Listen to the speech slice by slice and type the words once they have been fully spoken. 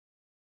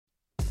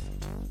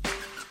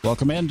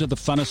Welcome into the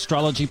Fun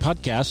Astrology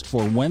Podcast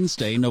for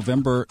Wednesday,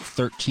 November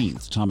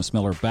 13th. Thomas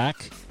Miller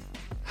back.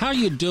 How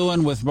you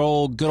doing with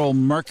good old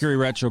Mercury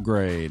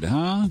retrograde,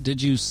 huh?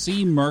 Did you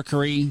see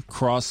Mercury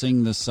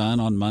crossing the sun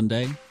on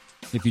Monday?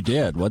 If you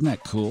did, wasn't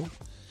that cool?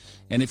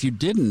 And if you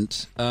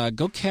didn't,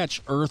 go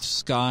catch Earth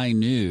Sky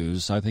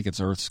News. I think it's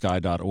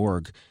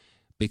earthsky.org,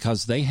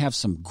 because they have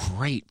some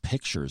great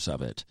pictures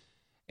of it.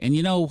 And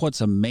you know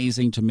what's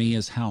amazing to me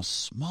is how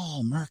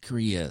small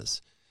Mercury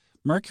is.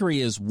 Mercury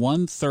is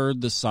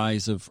 1/3 the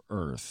size of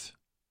Earth.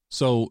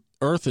 So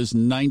Earth is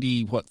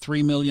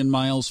 3 million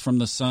miles from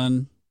the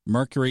sun.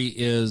 Mercury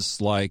is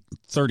like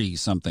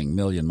 30-something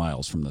million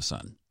miles from the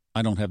sun.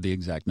 I don't have the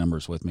exact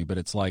numbers with me, but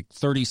it's like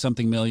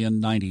 30-something million,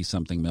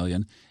 90-something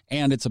million,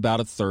 and it's about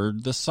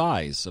 1/3 the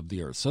size of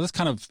the Earth. So that's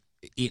kind of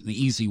an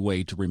easy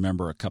way to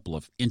remember a couple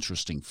of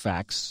interesting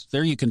facts.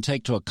 There you can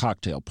take to a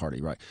cocktail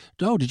party, right?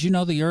 Oh, did you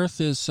know the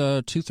Earth is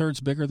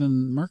 2/3 bigger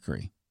than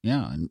Mercury?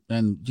 Yeah,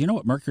 and do you know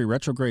what Mercury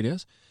retrograde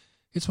is?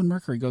 It's when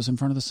Mercury goes in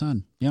front of the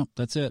sun. Yeah,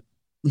 that's it.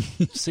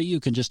 See, you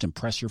can just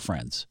impress your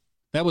friends.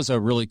 That was a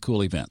really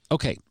cool event.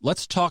 Okay,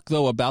 let's talk,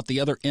 though, about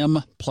the other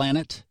M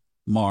planet,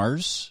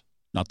 Mars,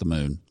 not the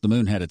moon. The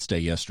moon had its day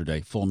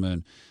yesterday, full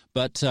moon.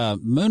 But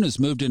moon has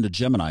moved into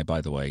Gemini,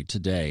 by the way,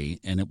 today,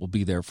 and it will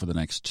be there for the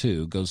next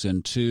 2. Goes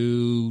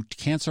into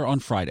Cancer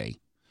on Friday.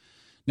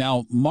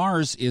 Now,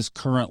 Mars is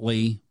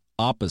currently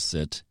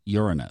opposite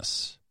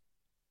Uranus.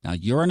 Now,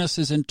 Uranus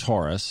is in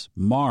Taurus,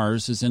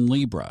 Mars is in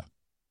Libra.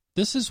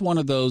 This is one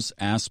of those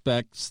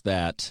aspects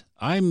that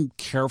I'm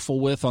careful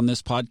with on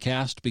this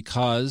podcast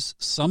because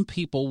some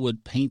people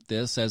would paint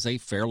this as a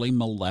fairly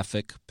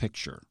malefic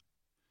picture.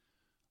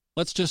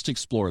 Let's just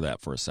explore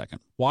that for a second.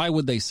 Why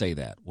would they say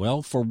that?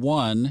 Well, for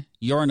one,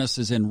 Uranus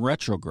is in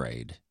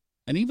retrograde.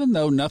 And even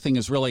though nothing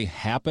has really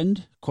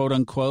happened, quote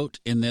unquote,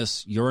 in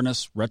this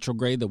Uranus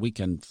retrograde that we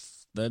can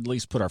at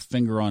least put our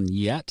finger on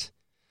yet,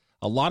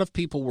 a lot of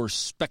people were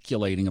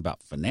speculating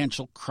about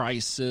financial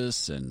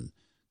crisis and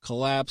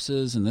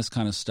collapses and this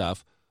kind of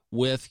stuff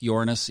with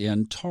Uranus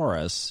in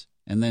Taurus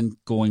and then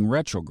going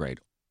retrograde,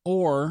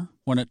 or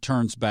when it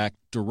turns back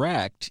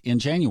direct in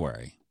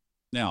January.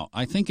 Now,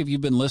 I think if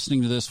you've been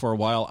listening to this for a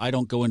while, I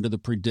don't go into the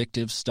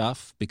predictive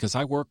stuff because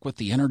I work with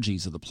the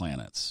energies of the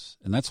planets,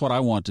 and that's what I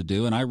want to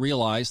do, and I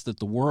realize that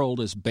the world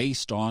is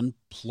based on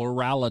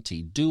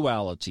plurality,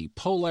 duality,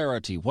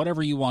 polarity,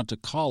 whatever you want to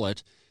call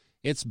it.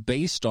 It's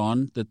based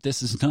on that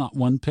this is not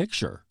one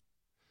picture.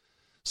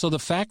 So the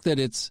fact that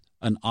it's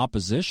an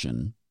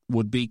opposition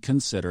would be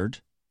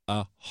considered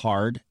a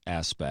hard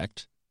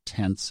aspect,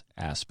 tense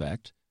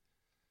aspect.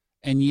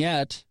 And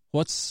yet,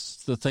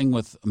 what's the thing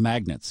with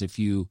magnets? If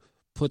you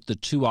put the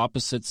two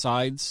opposite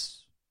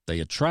sides, they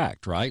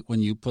attract, right?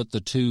 When you put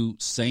the two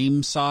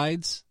same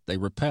sides, they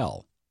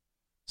repel.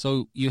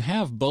 So you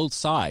have both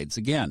sides.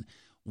 Again,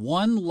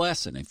 one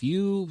lesson, if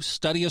you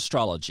study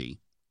astrology,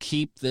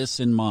 keep this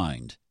in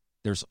mind.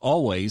 There's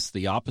always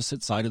the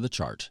opposite side of the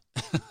chart.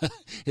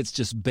 It's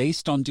just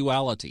based on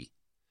duality.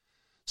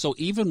 So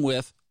even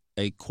with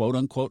a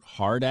quote-unquote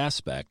hard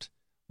aspect,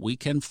 we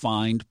can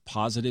find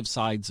positive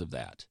sides of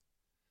that.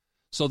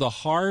 So the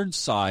hard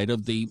side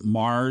of the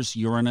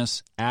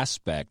Mars-Uranus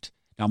aspect,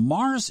 now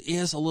Mars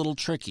is a little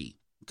tricky,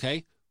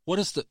 okay?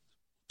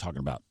 Talking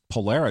about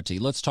polarity,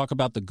 let's talk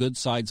about the good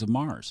sides of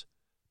Mars.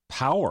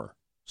 Power,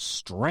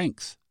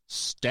 strength,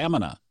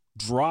 stamina,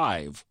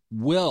 drive,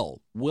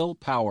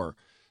 willpower,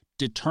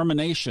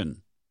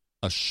 determination,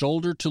 a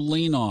shoulder to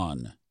lean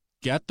on,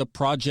 get the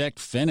project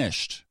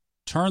finished,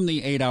 turn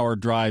the 8-hour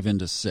drive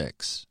into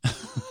 6.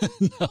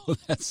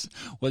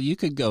 No, you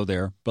could go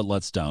there, but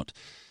let's don't.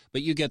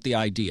 But you get the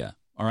idea,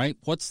 all right?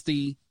 What's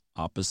the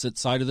opposite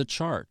side of the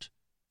chart?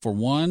 For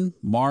one,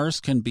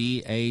 Mars can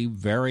be a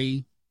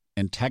very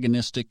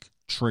antagonistic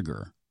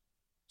trigger.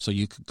 So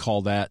you could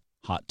call that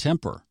hot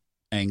temper,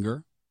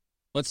 anger.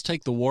 Let's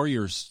take the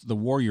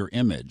warrior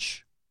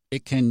image.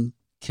 It can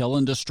kill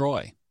and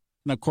destroy.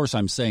 And of course,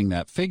 I'm saying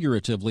that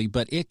figuratively,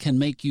 but it can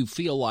make you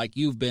feel like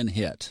you've been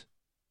hit.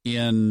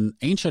 In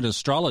ancient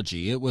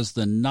astrology, it was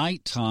the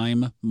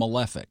nighttime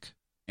malefic.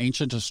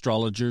 Ancient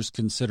astrologers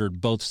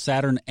considered both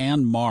Saturn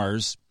and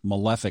Mars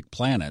malefic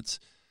planets,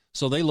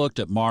 so they looked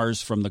at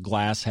Mars from the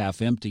glass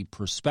half-empty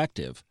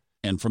perspective.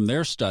 And from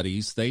their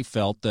studies, they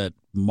felt that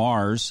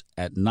Mars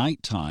at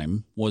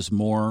nighttime was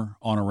more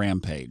on a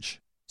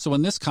rampage. So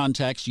in this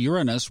context,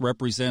 Uranus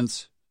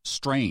represents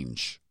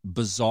strange,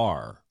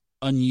 bizarre,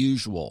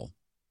 unusual.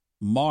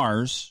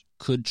 Mars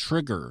could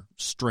trigger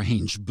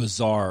strange,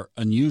 bizarre,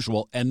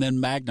 unusual, and then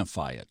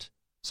magnify it.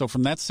 So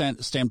from that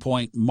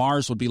standpoint,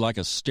 Mars would be like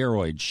a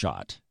steroid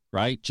shot,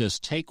 right?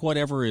 Just take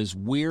whatever is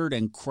weird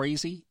and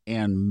crazy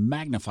and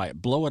magnify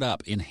it, blow it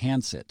up,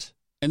 enhance it.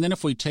 And then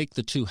if we take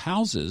the two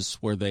houses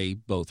where they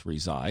both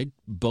reside,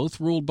 both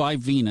ruled by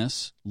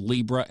Venus,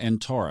 Libra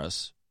and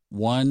Taurus,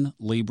 one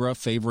Libra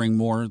favoring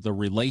more the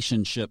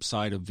relationship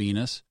side of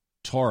Venus,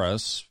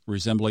 Taurus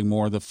resembling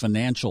more the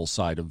financial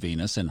side of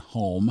Venus and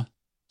home.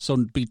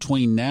 So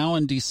between now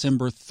and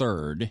December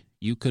 3rd,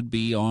 you could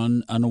be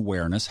on an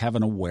awareness, have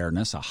an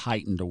awareness, a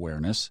heightened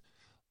awareness,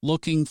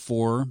 looking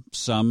for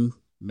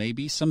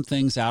maybe some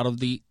things out of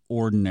the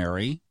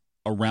ordinary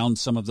around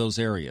some of those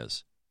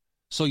areas.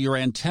 So your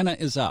antenna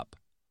is up.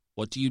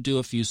 What do you do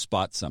if you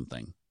spot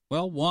something?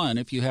 Well, one,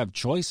 if you have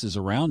choices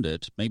around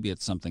it, maybe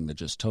it's something that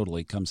just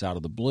totally comes out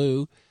of the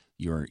blue,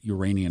 your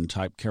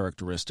Uranian-type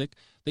characteristic,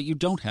 that you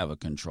don't have a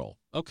control.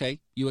 Okay,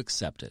 you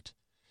accept it.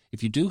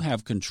 If you do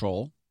have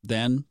control,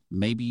 then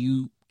maybe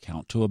you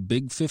count to a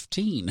big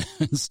 15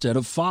 instead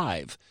of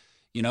 5.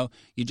 You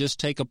just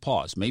take a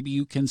pause. Maybe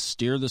you can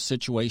steer the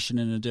situation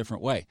in a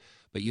different way.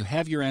 But you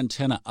have your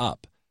antenna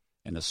up,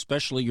 and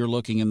especially you're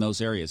looking in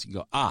those areas. You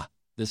go,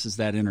 this is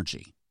that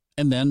energy.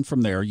 And then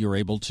from there, you're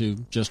able to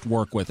just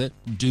work with it,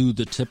 do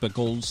the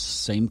typical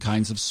same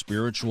kinds of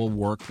spiritual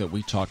work that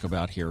we talk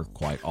about here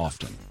quite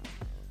often.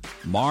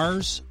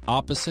 Mars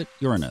opposite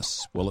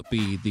Uranus. Will it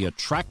be the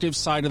attractive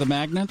side of the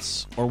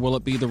magnets, or will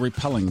it be the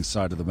repelling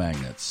side of the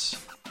magnets?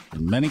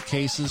 In many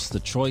cases, the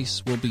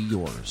choice will be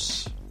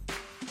yours.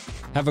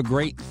 Have a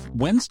great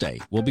Wednesday.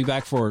 We'll be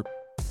back for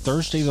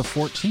Thursday the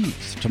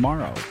 14th,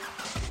 tomorrow.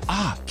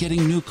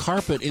 Getting new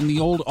carpet in the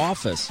old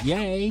office.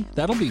 Yay,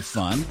 that'll be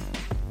fun.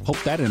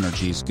 Hope that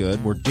energy's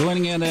good. We're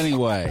doing it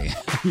anyway.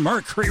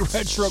 Mercury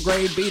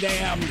retrograde, be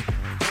damned.